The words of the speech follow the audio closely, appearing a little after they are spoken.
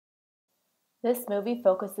This movie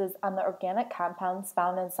focuses on the organic compounds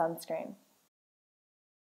found in sunscreen.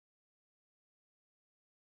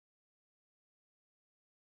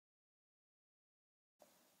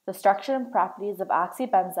 The structure and properties of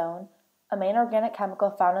oxybenzone, a main organic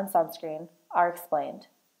chemical found in sunscreen, are explained.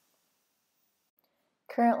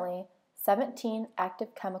 Currently, 17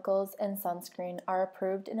 active chemicals in sunscreen are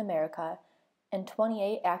approved in America, and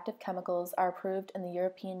 28 active chemicals are approved in the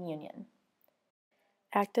European Union.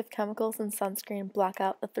 Active chemicals in sunscreen block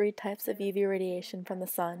out the three types of UV radiation from the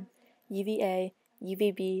sun: UVA,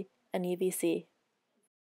 UVB, and UVC.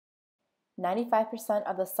 95%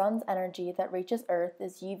 of the sun's energy that reaches Earth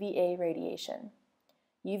is UVA radiation.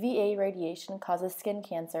 UVA radiation causes skin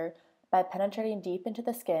cancer by penetrating deep into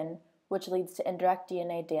the skin, which leads to indirect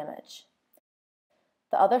DNA damage.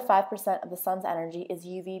 The other 5% of the sun's energy is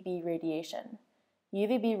UVB radiation.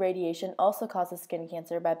 UVB radiation also causes skin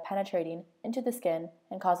cancer by penetrating into the skin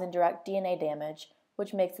and causing direct DNA damage,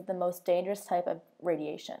 which makes it the most dangerous type of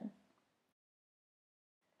radiation.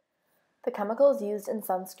 The chemicals used in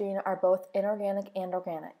sunscreen are both inorganic and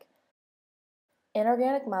organic.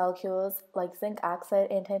 Inorganic molecules like zinc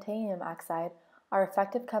oxide and titanium oxide are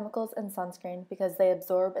effective chemicals in sunscreen because they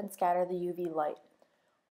absorb and scatter the UV light.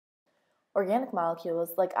 Organic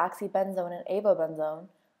molecules like oxybenzone and avobenzone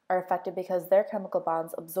are effective because their chemical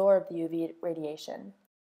bonds absorb the UV radiation.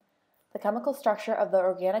 The chemical structure of the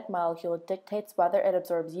organic molecule dictates whether it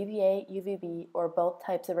absorbs UVA, UVB, or both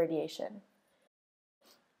types of radiation.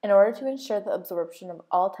 In order to ensure the absorption of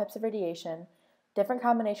all types of radiation, different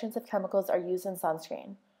combinations of chemicals are used in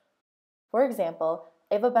sunscreen. For example,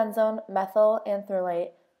 avobenzone, methyl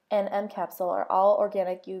anthrolate, and M-capsule are all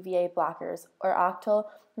organic UVA blockers, or octyl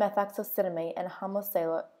methoxycinnamate and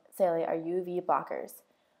homosalate are UV blockers.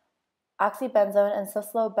 Oxybenzone and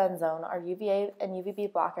cyclobenzone are UVA and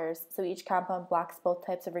UVB blockers, so each compound blocks both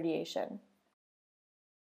types of radiation.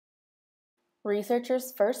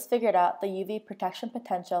 Researchers first figured out the UV protection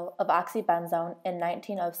potential of oxybenzone in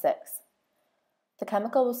 1906. The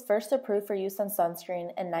chemical was first approved for use on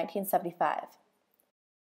sunscreen in 1975.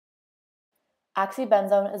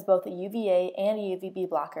 Oxybenzone is both a UVA and a UVB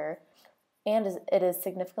blocker, and it is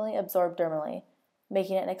significantly absorbed dermally,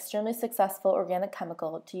 making it an extremely successful organic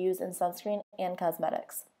chemical to use in sunscreen and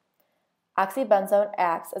cosmetics. Oxybenzone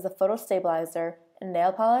acts as a photostabilizer in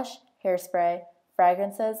nail polish, hairspray,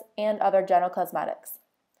 fragrances, and other general cosmetics.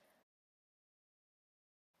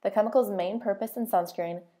 The chemical's main purpose in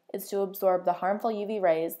sunscreen is to absorb the harmful UV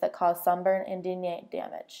rays that cause sunburn and DNA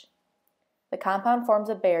damage. The compound forms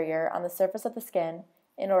a barrier on the surface of the skin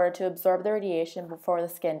in order to absorb the radiation before the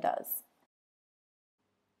skin does.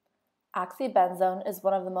 Oxybenzone is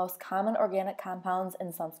one of the most common organic compounds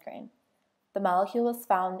in sunscreen. The molecule is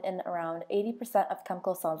found in around 80% of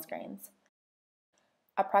chemical sunscreens.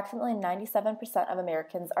 Approximately 97% of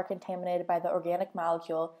Americans are contaminated by the organic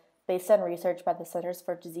molecule based on research by the Centers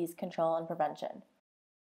for Disease Control and Prevention.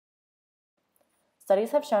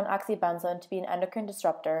 Studies have shown oxybenzone to be an endocrine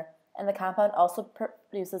disruptor, and the compound also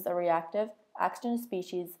produces a reactive oxygen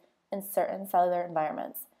species in certain cellular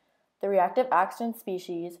environments. The reactive oxygen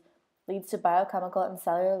species leads to biochemical and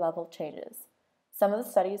cellular level changes. Some of the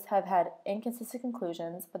studies have had inconsistent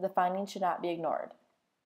conclusions, but the findings should not be ignored.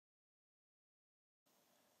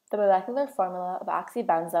 The molecular formula of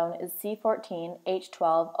oxybenzone is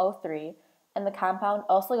C14H12O3, and the compound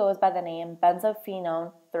also goes by the name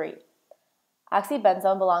benzophenone 3.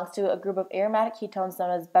 Oxybenzone belongs to a group of aromatic ketones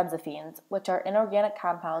known as benzophenes, which are inorganic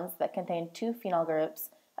compounds that contain two phenyl groups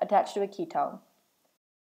attached to a ketone.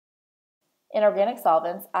 In organic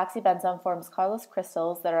solvents, oxybenzone forms colorless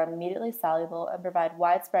crystals that are immediately soluble and provide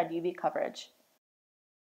widespread UV coverage.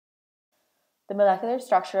 The molecular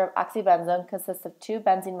structure of oxybenzone consists of two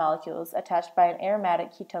benzene molecules attached by an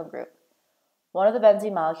aromatic ketone group. One of the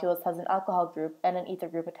benzene molecules has an alcohol group and an ether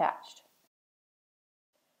group attached.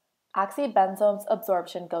 Oxybenzone's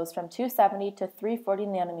absorption goes from 270 to 340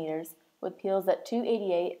 nanometers, with peels at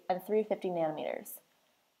 288 and 350 nanometers.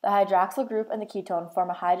 The hydroxyl group and the ketone form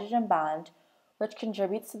a hydrogen bond, which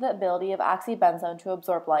contributes to the ability of oxybenzone to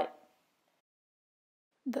absorb light.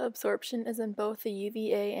 The absorption is in both the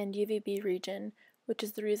UVA and UVB region, which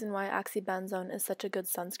is the reason why oxybenzone is such a good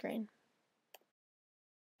sunscreen.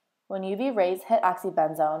 When UV rays hit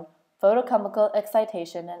oxybenzone, photochemical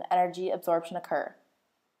excitation and energy absorption occur.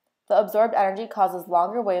 The absorbed energy causes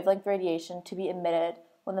longer wavelength radiation to be emitted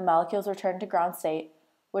when the molecules return to ground state,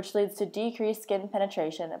 which leads to decreased skin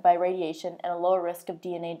penetration by radiation and a lower risk of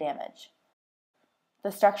DNA damage.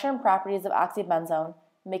 The structure and properties of oxybenzone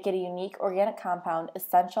make it a unique organic compound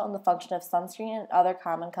essential in the function of sunscreen and other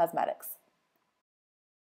common cosmetics.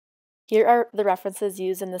 Here are the references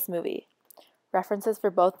used in this movie. References for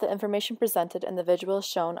both the information presented and the visuals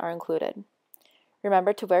shown are included.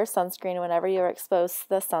 Remember to wear sunscreen whenever you are exposed to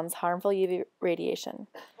the sun's harmful UV radiation.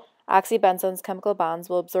 Oxybenzone's chemical bonds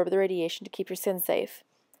will absorb the radiation to keep your skin safe.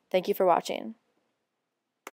 Thank you for watching.